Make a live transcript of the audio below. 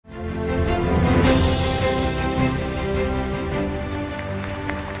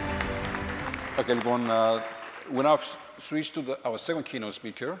Okay, we now switch to our second keynote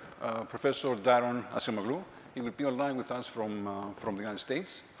speaker, Professor Daron Acemoglu. He will be online with us from the United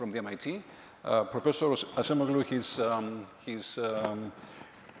States, from the MIT. Professor Acemoglu, he's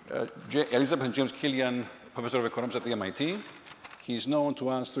Elizabeth and James Killian Professor of Economics at the MIT. He's known to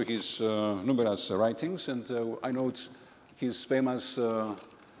us through his numerous writings, and I know it's his famous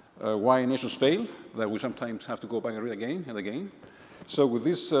Why Nations Fail, that we sometimes have to go back and read again and again. So with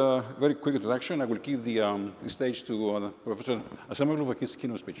this very quick introduction, I will give the stage to Professor Acemoglu for his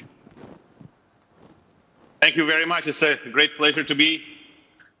keynote speech. Thank you very much. It's a great pleasure to be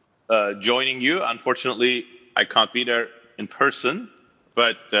joining you. Unfortunately, I can't be there in person,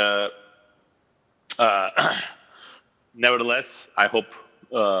 but nevertheless, I hope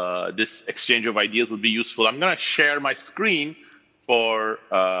this exchange of ideas will be useful. I'm going to share my screen for,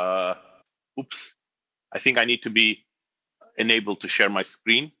 oops, I think I need to be enabled to share my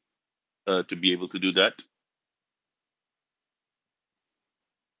screen to be able to do that.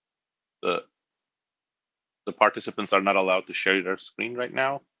 The participants are not allowed to share their screen right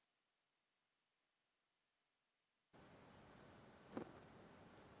now.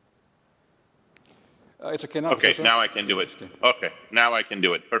 It's okay now. Okay, Professor. now I can do it. Okay, now I can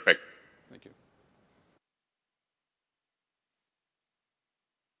do it. Perfect. Thank you.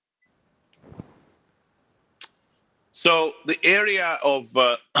 So the area of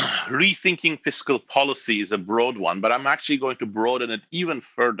rethinking fiscal policy is a broad one, but I'm actually going to broaden it even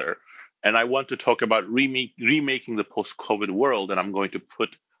further. And I want to talk about remaking the post-COVID world, and I'm going to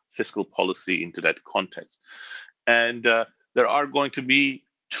put fiscal policy into that context. And there are going to be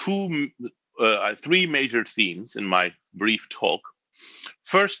three major themes in my brief talk.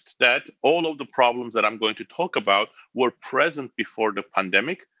 First, that all of the problems that I'm going to talk about were present before the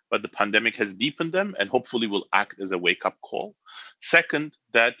pandemic, but the pandemic has deepened them and hopefully will act as a wake-up call. Second,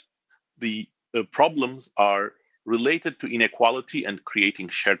 that the problems are related to inequality and creating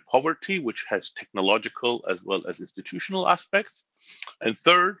shared poverty, which has technological as well as institutional aspects. And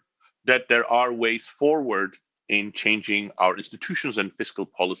third, that there are ways forward in changing our institutions and fiscal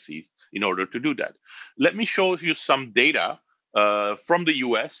policies in order to do that. Let me show you some data from the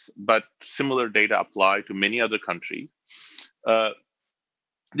US, but similar data apply to many other countries.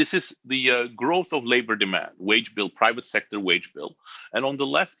 This is the growth of labor demand, wage bill, private sector wage bill. And on the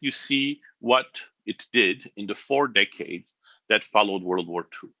left, you see what it did in the 4 decades that followed World War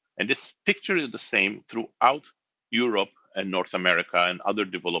II. And this picture is the same throughout Europe and North America and other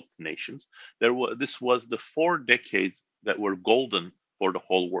developed nations. This was the 4 decades that were golden for the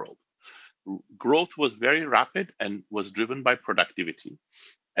whole world. Growth was very rapid and was driven by productivity.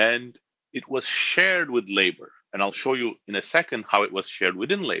 And it was shared with labor. And I'll show you in a second how it was shared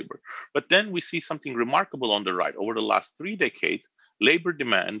within labor. But then we see something remarkable on the right. Over the last 3 decades, labor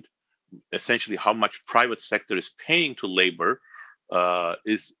demand, essentially how much private sector is paying to labor,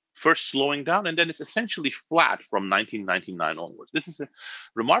 is first slowing down, and then it's essentially flat from 1999 onwards. This is a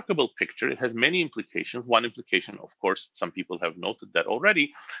remarkable picture. It has many implications. One implication, of course, some people have noted that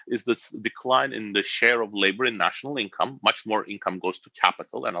already, is the decline in the share of labor in national income. Much more income goes to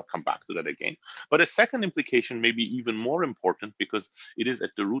capital, and I'll come back to that again. But a second implication may be even more important because it is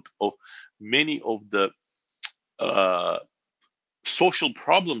at the root of many of the social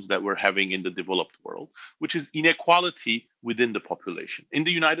problems that we're having in the developed world, which is inequality within the population. In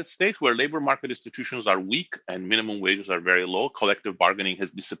the United States, where labor market institutions are weak and minimum wages are very low, collective bargaining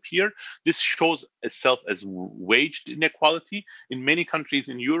has disappeared. This shows itself as wage inequality. In many countries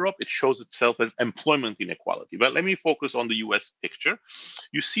in Europe, it shows itself as employment inequality. But let me focus on the US picture.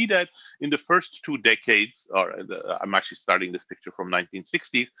 You see that in the first 2 decades, I'm actually starting this picture from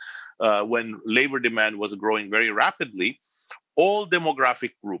 1960s, when labor demand was growing very rapidly, all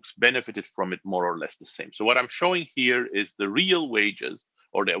demographic groups benefited from it more or less the same. So what I'm showing here is the real wages,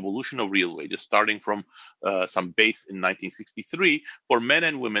 or the evolution of real wages, starting from some base in 1963 for men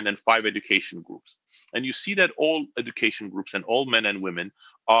and women and 5 education groups. And you see that all education groups and all men and women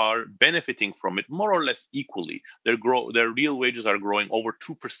are benefiting from it more or less equally. Their real wages are growing over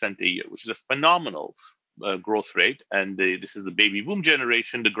 2% a year, which is a phenomenal growth rate. And this is the baby boom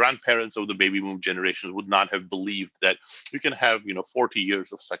generation. The grandparents of the baby boom generations would not have believed that you can have 40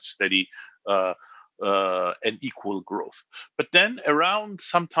 years of such steady and equal growth. But then around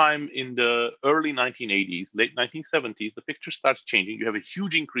sometime in the early 1980s, late 1970s, the picture starts changing. You have a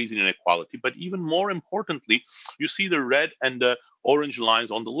huge increase in inequality, but even more importantly, you see the red and the orange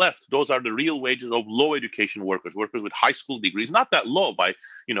lines on the left. Those are the real wages of low education workers with high school degrees, not that low by,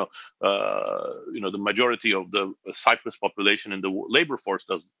 the majority of the Cyprus population in the labor force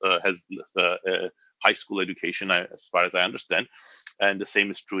has high school education, as far as I understand. And the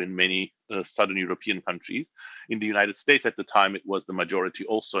same is true in many Southern European countries. In the United States at the time, it was the majority.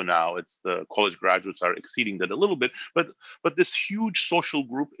 Also now, it's the college graduates are exceeding that a little bit. But this huge social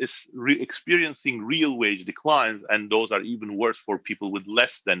group is experiencing real wage declines, and those are even worse for people with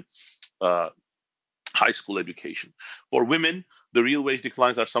less than high school education. For women, the real wage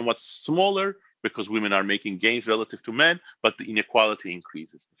declines are somewhat smaller because women are making gains relative to men, but the inequality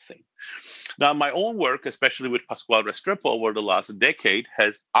increase is the same. Now, my own work, especially with Pasquale Restrepo over the last decade,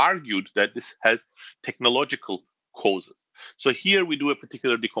 has argued that this has technological causes. So here we do a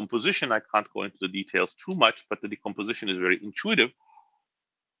particular decomposition. I can't go into the details too much, but the decomposition is very intuitive.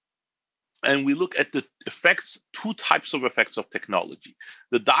 And we look at the effects, two types of effects of technology.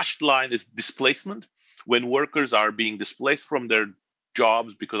 The dashed line is displacement, when workers are being displaced from their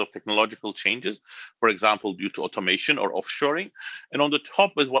jobs because of technological changes, for example, due to automation or offshoring. And on the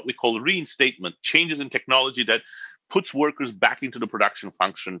top is what we call reinstatement, changes in technology that puts workers back into the production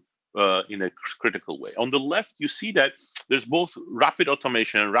function in a critical way. On the left, you see that there's both rapid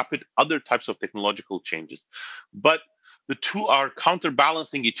automation and rapid other types of technological changes. But the two are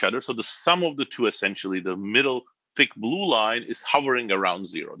counterbalancing each other. So the sum of the two, essentially, the middle thick blue line, is hovering around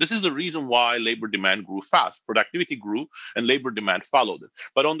zero. This is the reason why labor demand grew fast. Productivity grew and labor demand followed it.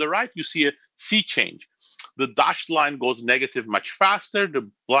 But on the right, you see a sea change. The dashed line goes negative much faster. The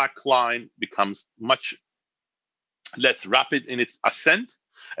black line becomes much less rapid in its ascent.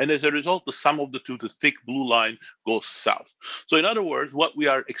 And as a result, the sum of the two, the thick blue line, goes south. So in other words, what we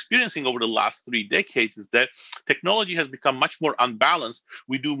are experiencing over the last 3 decades is that technology has become much more unbalanced.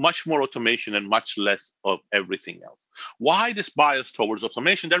 We do much more automation and much less of everything else. Why this bias towards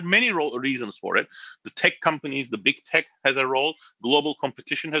automation? There are many reasons for it. The tech companies, the big tech has a role. Global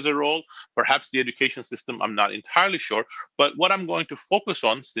competition has a role. Perhaps the education system, I'm not entirely sure. But what I'm going to focus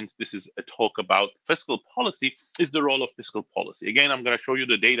on, since this is a talk about fiscal policy, is the role of fiscal policy. Again, I'm going to show you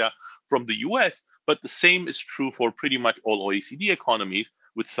the data from the US, but the same is true for pretty much all OECD economies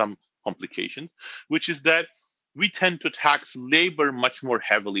with some complications, which is that we tend to tax labor much more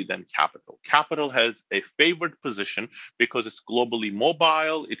heavily than capital. Capital has a favored position because it's globally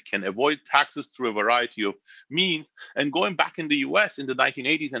mobile. It can avoid taxes through a variety of means. And going back in the US in the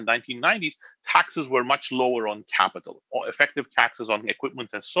 1980s and 1990s, taxes were much lower on capital. Effective taxes on equipment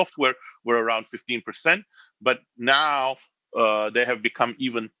and software were around 15%, but now they have become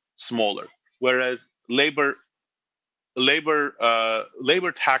even smaller. Whereas labor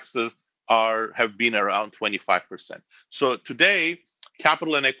taxes have been around 25%. So today,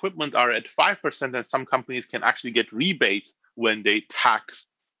 capital and equipment are at 5%, and some companies can actually get rebates when they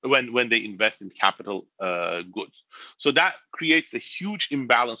invest in capital goods. So that creates a huge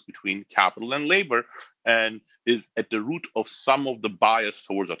imbalance between capital and labor, and is at the root of some of the bias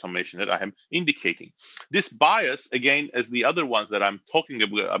towards automation that I am indicating. This bias, again, as the other ones that I'm talking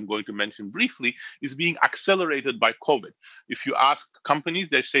about, I'm going to mention briefly, is being accelerated by COVID. If you ask companies,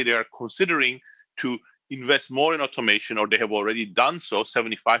 they say they are considering to invest more in automation, or they have already done so,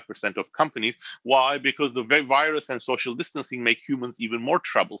 75% of companies. Why? Because the virus and social distancing make humans even more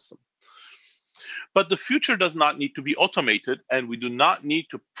troublesome. But the future does not need to be automated, and we do not need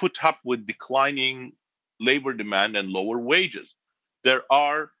to put up with declining labor demand and lower wages. There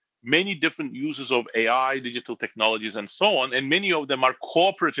are many different uses of AI, digital technologies, and so on, and many of them are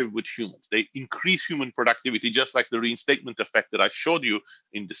cooperative with humans. They increase human productivity, just like the reinstatement effect that I showed you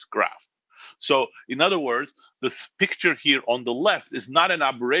in this graph. So in other words, the picture here on the left is not an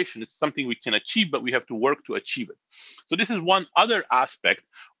aberration. It's something we can achieve, but we have to work to achieve it. So this is one other aspect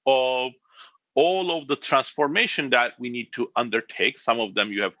of all of the transformation that we need to undertake. Some of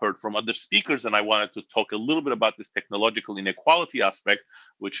them you have heard from other speakers, and I wanted to talk a little bit about this technological inequality aspect,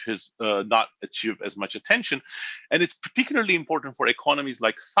 which has not achieved as much attention. And it's particularly important for economies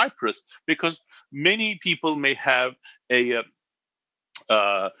like Cyprus, because many people may have a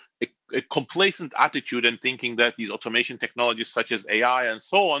complacent attitude and thinking that these automation technologies such as AI and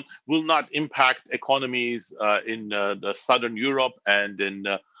so on will not impact economies in the Southern Europe and in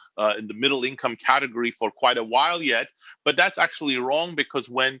the middle income category for quite a while yet. But that's actually wrong, because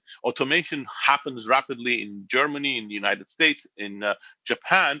when automation happens rapidly in Germany, in the United States, in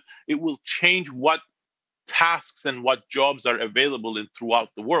Japan, it will change what tasks and what jobs are available in throughout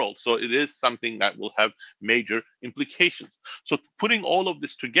the world. So it is something that will have major implications. So putting all of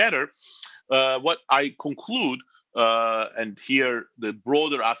this together, what I conclude, and here the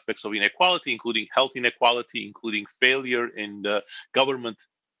broader aspects of inequality, including health inequality, including failure in the government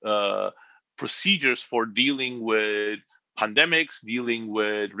procedures for dealing with pandemics, dealing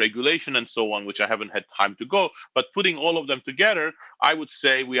with regulation and so on, which I haven't had time to go. But putting all of them together, I would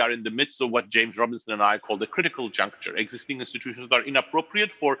say we are in the midst of what James Robinson and I call the critical juncture. Existing institutions are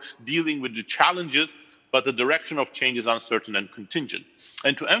inappropriate for dealing with the challenges, but the direction of change is uncertain and contingent.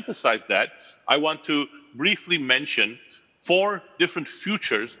 And to emphasize that, I want to briefly mention 4 different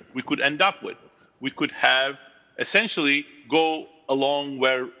futures we could end up with. We could have essentially go along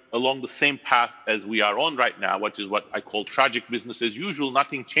the same path as we are on right now, which is what I call tragic business as usual.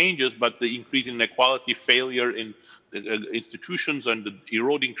 Nothing changes, but the increase in inequality, failure in institutions, and the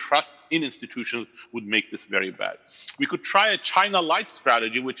eroding trust in institutions would make this very bad. We could try a China-light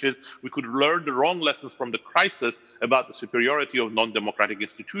strategy, which is we could learn the wrong lessons from the crisis about the superiority of non-democratic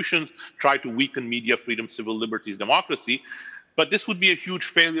institutions, try to weaken media freedom, civil liberties, democracy. But this would be a huge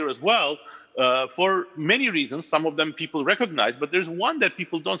failure as well for many reasons. Some of them people recognize, but there's one that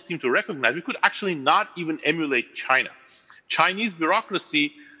people don't seem to recognize. We could actually not even emulate China. Chinese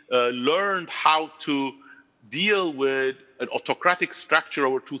bureaucracy learned how to deal with an autocratic structure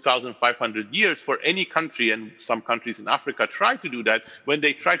over 2,500 years. For any country, and some countries in Africa try to do that, when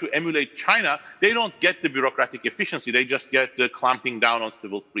they try to emulate China, they don't get the bureaucratic efficiency, they just get the clamping down on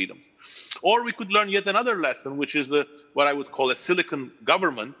civil freedoms. Or we could learn yet another lesson, which is what I would call a silicon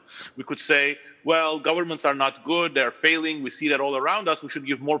government. We could say, well, governments are not good, they're failing, we see that all around us, we should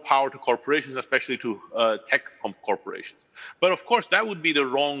give more power to corporations, especially to tech corporations. But of course, that would be the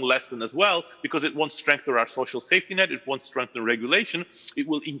wrong lesson as well, because it won't strengthen our social safety net, it won't strengthen regulation, it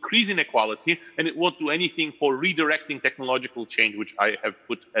will increase inequality, and it won't do anything for redirecting technological change, which I have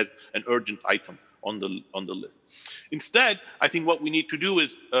put as an urgent item on the list. Instead, I think what we need to do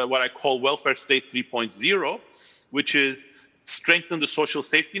is what I call welfare state 3.0, which is strengthen the social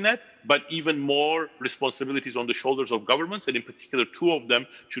safety net, but even more responsibilities on the shoulders of governments. And in particular, 2 of them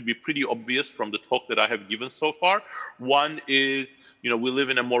should be pretty obvious from the talk that I have given so far. One is, we live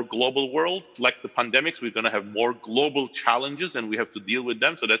in a more global world. Like the pandemics, we're going to have more global challenges, and we have to deal with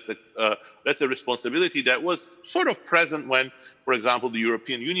them. So that's a responsibility that was sort of present when, for example, the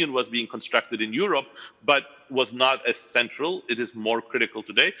European Union was being constructed in Europe, but was not as central. It is more critical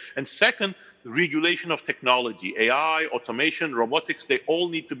today. And second, regulation of technology, AI, automation, robotics, they all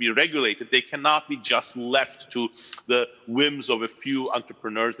need to be regulated. They cannot be just left to the whims of a few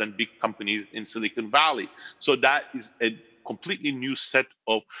entrepreneurs and big companies in Silicon Valley. So that is a completely new set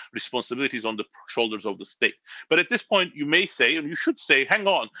of responsibilities on the shoulders of the state. But at this point, you may say, and you should say, hang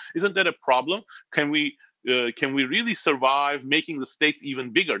on, isn't that a problem? Can we really survive making the states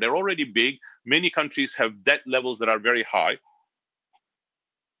even bigger? They're already big. Many countries have debt levels that are very high.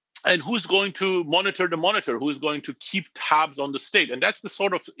 And who's going to monitor the monitor? Who's going to keep tabs on the state? And that's the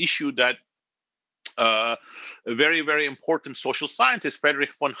sort of issue that a very, very important social scientist,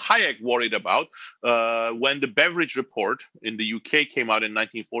 Friedrich von Hayek, worried about when the Beveridge Report in the UK came out in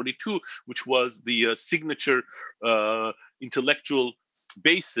 1942, which was the signature intellectual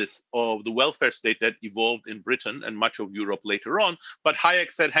basis of the welfare state that evolved in Britain and much of Europe later on. But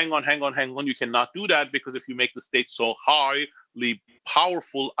Hayek said, hang on, you cannot do that, because if you make the state so highly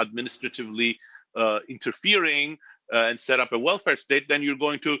powerful, administratively interfering, and set up a welfare state, then you're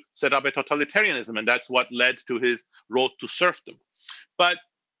going to set up a totalitarianism. And that's what led to his road to serfdom.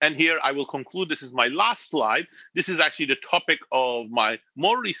 And here I will conclude, this is my last slide. This is actually the topic of my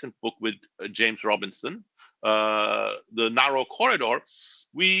more recent book with James Robinson, The Narrow Corridor.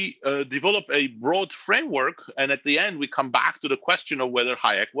 We develop a broad framework, and at the end, we come back to the question of whether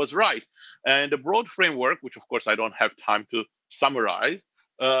Hayek was right. And the broad framework, which of course I don't have time to summarize,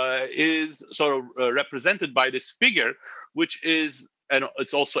 is sort of represented by this figure, which is, and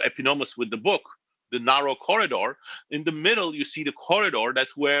it's also eponymous with the book, the narrow corridor. In the middle, you see the corridor.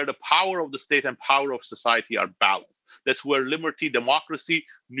 That's where the power of the state and power of society are balanced. That's where liberty, democracy,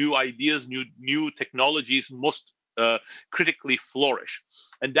 new ideas, new technologies most critically flourish.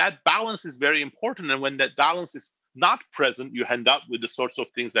 And that balance is very important. And when that balance is not present, you end up with the sorts of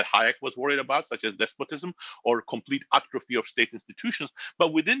things that Hayek was worried about, such as despotism or complete atrophy of state institutions.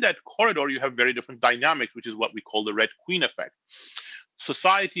 But within that corridor, you have very different dynamics, which is what we call the Red Queen effect.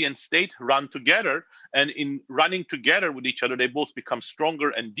 Society and state run together, and in running together with each other, they both become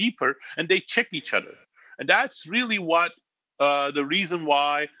stronger and deeper, and they check each other. And that's really what the reason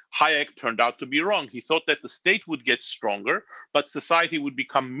why Hayek turned out to be wrong. He thought that the state would get stronger, but society would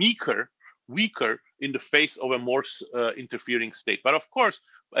become weaker in the face of a more interfering state. But of course,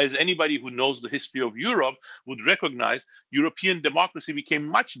 as anybody who knows the history of Europe would recognize, European democracy became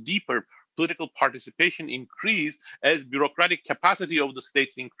much deeper, political participation increased, as bureaucratic capacity of the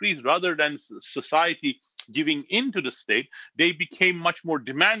states increased, rather than society giving into the state, they became much more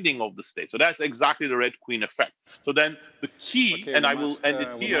demanding of the state. So that's exactly the Red Queen effect. So then the key, Okay, and I will end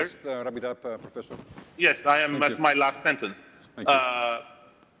it here. We must wrap it up, Professor. Yes, that's my last sentence. Thank you.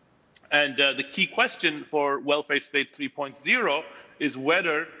 And the key question for welfare state 3.0 is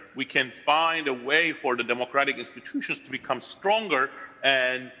whether we can find a way for the democratic institutions to become stronger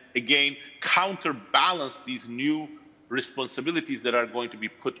and, again, counterbalance these new responsibilities that are going to be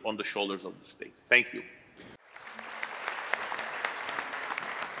put on the shoulders of the state. Thank you.